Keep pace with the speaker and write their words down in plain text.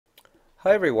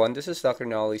Hi everyone, this is Dr.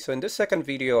 Nally. So in this second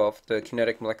video of the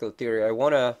kinetic molecular theory, I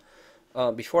want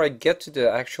to, before I get to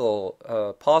the actual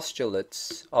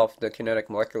postulates of the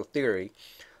kinetic molecular theory,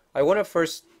 I want to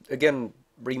first, again,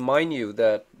 remind you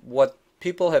that what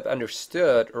people have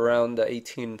understood around the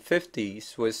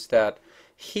 1850s was that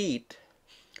heat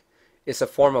is a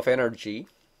form of energy,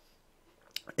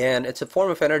 and it's a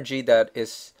form of energy that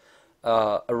is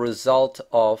a result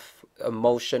of a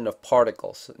motion of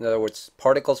particles. In other words,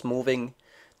 particles moving,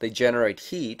 they generate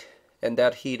heat, and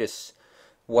that heat is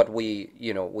what we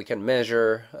can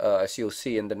measure, as you'll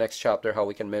see in the next chapter, how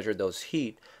we can measure those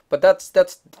heat. But that's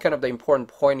kind of the important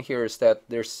point here, is that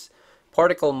there's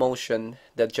particle motion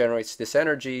that generates this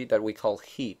energy that we call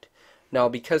heat. Now,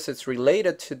 because it's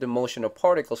related to the motion of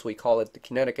particles, we call it the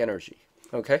kinetic energy.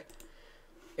 Okay?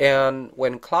 And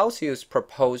when Clausius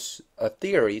proposed a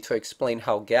theory to explain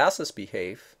how gases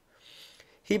behave,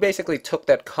 he basically took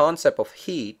that concept of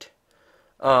heat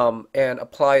and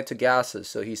applied it to gases.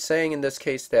 So he's saying in this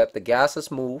case that the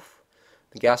gases move,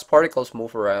 the gas particles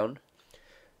move around,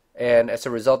 and as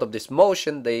a result of this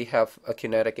motion, they have a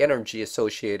kinetic energy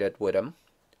associated with them.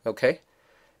 Okay?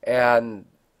 And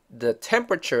the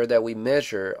temperature that we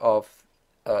measure of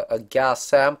a gas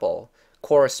sample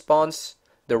corresponds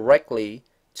directly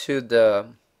to the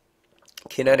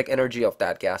kinetic energy of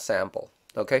that gas sample.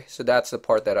 Okay, so that's the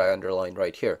part that I underlined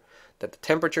right here, that the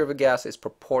temperature of a gas is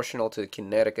proportional to the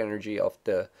kinetic energy of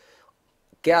the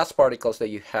gas particles that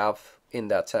you have in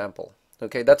that sample.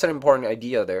 Okay, that's an important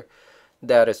idea there.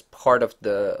 That is part of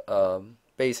the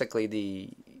basically the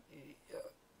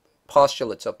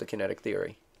postulates of the kinetic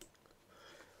theory.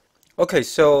 Okay,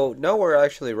 so now we're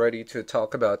actually ready to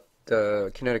talk about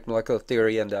the kinetic molecular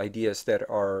theory and the ideas that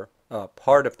are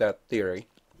part of that theory.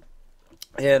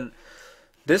 And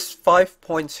these 5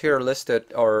 points here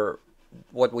listed are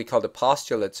what we call the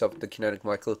postulates of the kinetic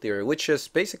molecular theory, which is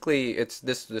basically, it's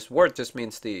this word just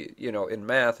means in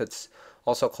math it's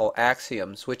also called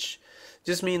axioms, which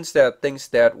just means that things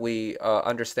that we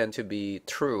understand to be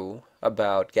true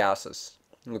about gases.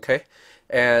 Okay,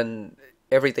 and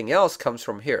everything else comes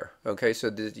from here. Okay,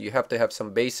 so you have to have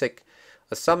some basic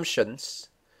assumptions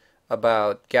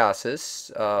about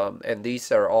gases, and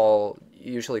these are all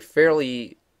usually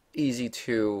fairly easy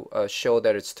to show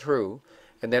that it's true.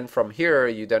 And then from here,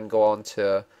 you then go on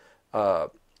to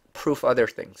prove other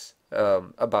things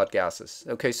about gases.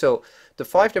 Okay, so the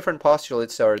 5 different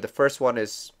postulates are, the first one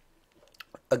is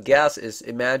a gas is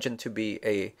imagined to be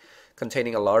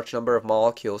containing a large number of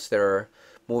molecules that are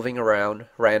moving around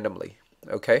randomly.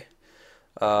 Okay,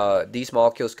 these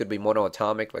molecules could be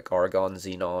monoatomic like argon,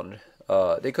 xenon.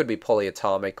 They could be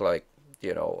polyatomic like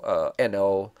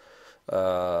NO,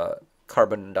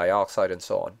 carbon dioxide, and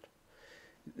so on.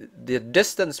 The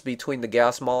distance between the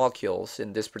gas molecules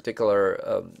in this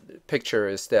particular picture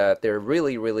is that they're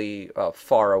really, really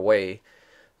far away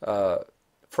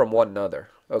from one another.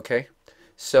 Okay,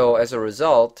 so as a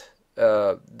result,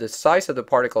 the size of the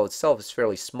particle itself is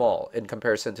fairly small in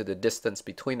comparison to the distance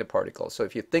between the particles. So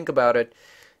if you think about it,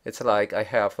 it's like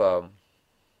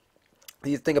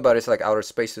you think about it, it's like outer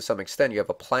space to some extent. You have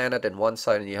a planet on one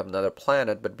side and you have another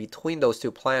planet, but between those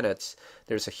two planets,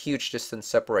 there's a huge distance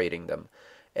separating them.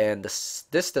 And the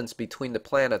distance between the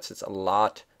planets is a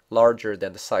lot larger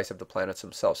than the size of the planets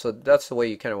themselves. So that's the way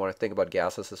you kind of want to think about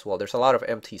gases as well. There's a lot of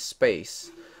empty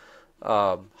space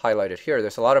highlighted here.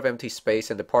 There's a lot of empty space,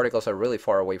 and the particles are really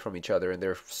far away from each other, and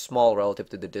they're small relative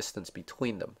to the distance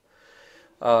between them.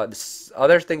 This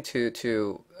other thing to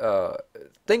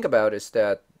think about is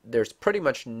that there's pretty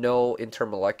much no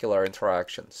intermolecular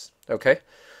interactions. Okay,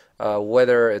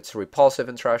 whether it's repulsive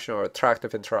interaction or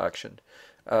attractive interaction.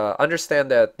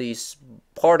 Understand that these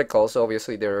particles,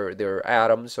 obviously they're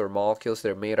atoms or molecules.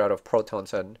 They're made out of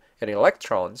protons and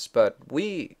electrons, but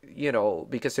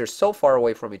because they're so far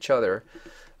away from each other,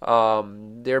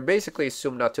 they're basically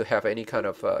assumed not to have any kind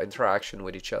of interaction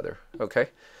with each other. Okay,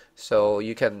 so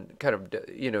you can kind of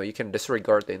you can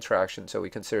disregard the interaction, so we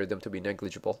consider them to be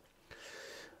negligible.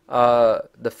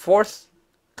 The fourth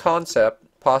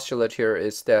postulate here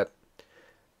is that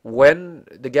when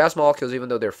the gas molecules, even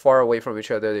though they're far away from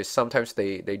each other, sometimes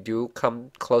they do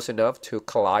come close enough to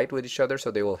collide with each other,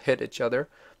 so they will hit each other,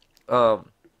 and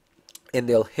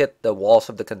they'll hit the walls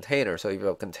of the container. So if you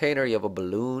have a container, you have a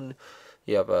balloon,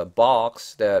 you have a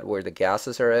box where the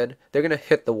gases are in, they're going to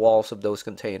hit the walls of those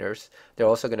containers. They're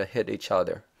also going to hit each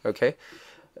other. Okay.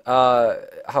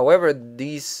 However,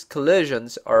 these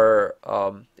collisions are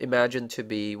imagined to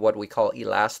be what we call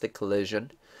elastic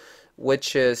collision,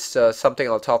 which is something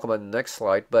I'll talk about in the next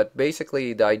slide. But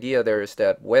basically, the idea there is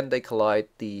that when they collide,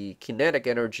 the kinetic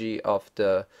energy of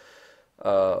the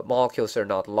molecules are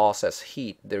not lost as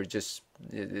heat. They're just,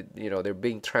 they're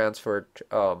being transferred.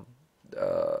 The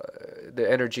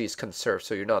energy is conserved,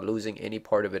 so you're not losing any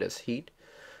part of it as heat.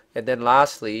 And then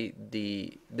lastly,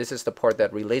 this is the part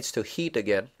that relates to heat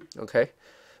again, okay,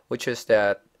 which is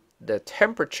that the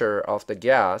temperature of the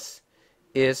gas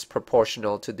is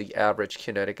proportional to the average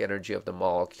kinetic energy of the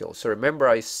molecule. So remember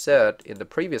I said in the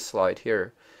previous slide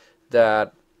here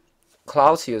that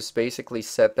Clausius basically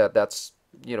said that that's,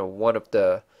 one of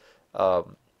the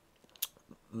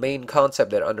main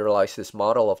concept that underlies this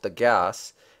model of the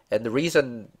gas. And the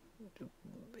reason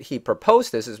he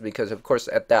proposed this is because, of course,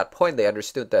 at that point they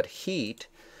understood that heat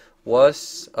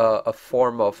was a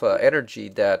form of energy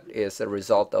that is a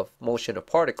result of motion of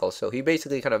particles. So he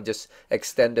basically kind of just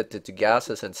extended it to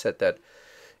gases and said that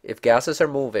if gases are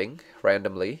moving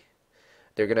randomly,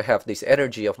 they're going to have this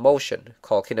energy of motion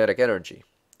called kinetic energy.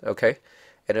 Okay?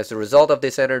 And as a result of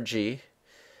this energy,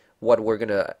 what we're going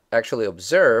to actually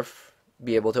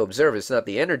be able to observe is not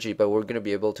the energy, but we're going to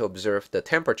be able to observe the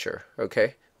temperature,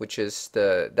 okay? Which is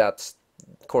that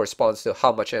corresponds to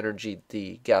how much energy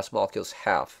the gas molecules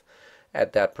have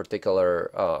at that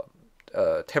particular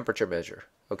temperature measure,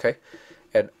 okay?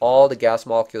 And all the gas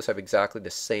molecules have exactly the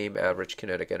same average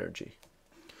kinetic energy.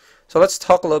 So let's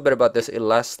talk a little bit about this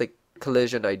elastic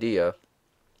collision idea.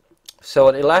 So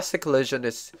an elastic collision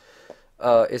is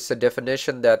a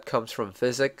definition that comes from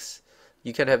physics.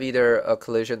 You can have either a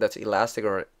collision that's elastic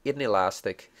or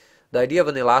inelastic. The idea of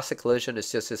an elastic collision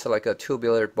is just it's like two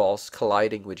billiard balls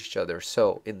colliding with each other.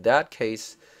 So in that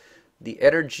case, the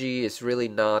energy is really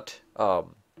not,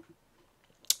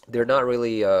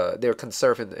 they're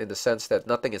conserved in the sense that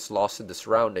nothing is lost in the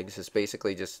surroundings. It's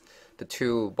basically just the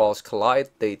two balls collide,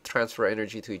 they transfer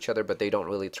energy to each other, but they don't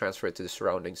really transfer it to the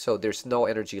surroundings. So there's no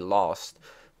energy lost.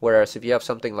 Whereas if you have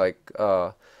something like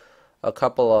a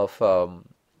couple of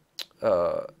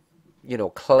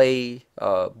clay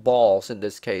balls in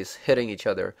this case hitting each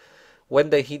other, when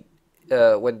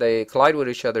they collide with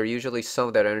each other, usually some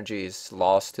of that energy is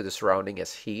lost to the surrounding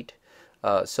as heat.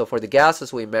 So for the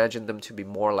gases, we imagine them to be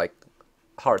more like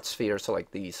hard spheres, so like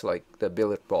these, like the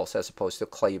billiard balls, as opposed to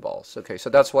clay balls. Okay,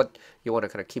 so that's what you want to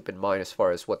kind of keep in mind as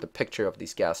far as what the picture of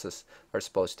these gases are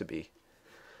supposed to be.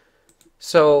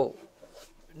 So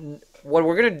what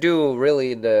we're going to do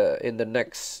really in the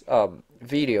next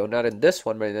video, not in this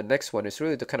one, but in the next one, is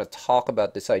really to kind of talk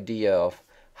about this idea of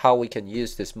how we can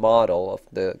use this model of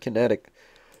the kinetic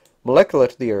molecular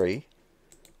theory,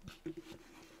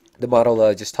 the model that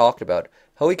I just talked about,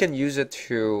 how we can use it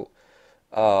to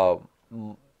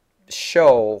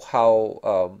show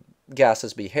how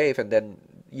gases behave, and then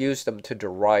use them to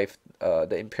derive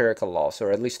the empirical laws,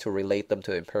 or at least to relate them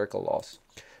to empirical laws.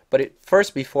 But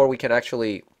first, before we can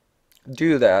actually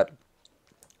do that,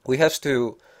 we have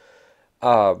to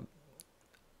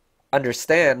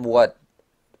understand what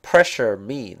pressure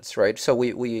means, right? So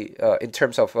we in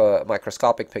terms of a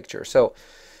microscopic picture. So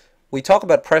we talk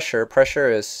about pressure.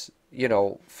 Pressure is,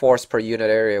 force per unit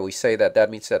area. We say that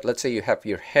means that, let's say you have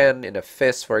your hand in a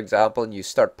fist, for example, and you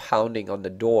start pounding on the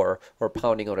door or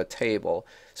pounding on a table.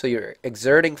 So you're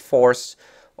exerting force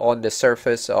on the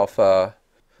surface of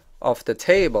the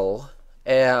table,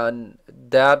 and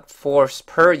that force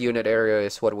per unit area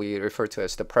is what we refer to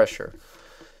as the pressure.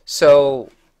 So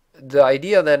the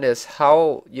idea then is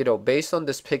how, based on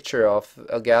this picture of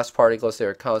gas particles,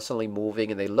 they're constantly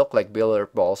moving and they look like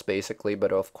billiard balls basically,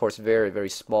 but of course very, very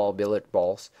small billiard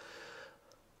balls.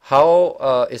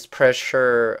 How is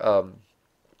pressure,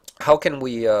 how can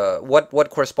we, what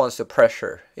corresponds to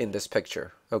pressure in this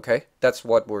picture? Okay, that's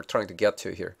what we're trying to get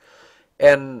to here.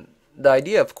 And the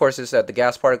idea, of course, is that the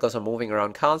gas particles are moving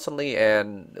around constantly,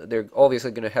 and they're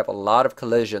obviously going to have a lot of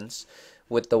collisions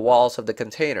with the walls of the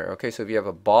container. Okay, so if you have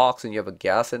a box and you have a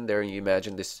gas in there, and you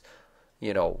imagine this,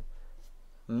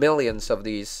 millions of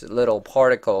these little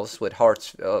particles with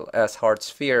as hard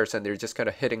spheres, and they're just kind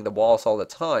of hitting the walls all the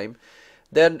time,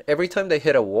 then every time they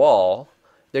hit a wall,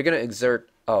 they're going to exert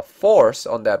a force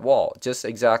on that wall, just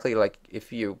exactly like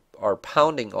if you are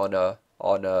pounding on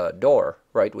a door,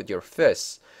 right, with your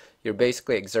fists. You're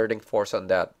basically exerting force on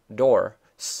that door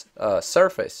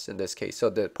surface in this case. So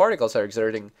the particles are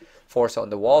exerting force on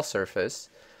the wall surface,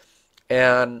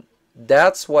 and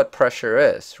that's what pressure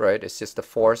is, right? It's just the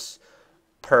force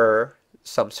per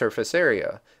some surface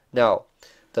area. Now,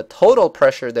 the total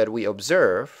pressure that we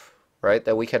observe, right,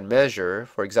 that we can measure,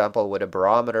 for example, with a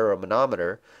barometer or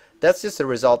manometer, that's just the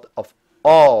result of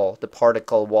all the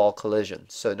particle wall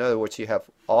collisions. So in other words, you have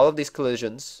all of these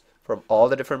collisions from all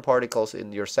the different particles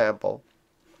in your sample.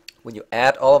 When you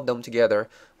add all of them together,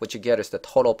 what you get is the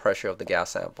total pressure of the gas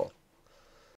sample.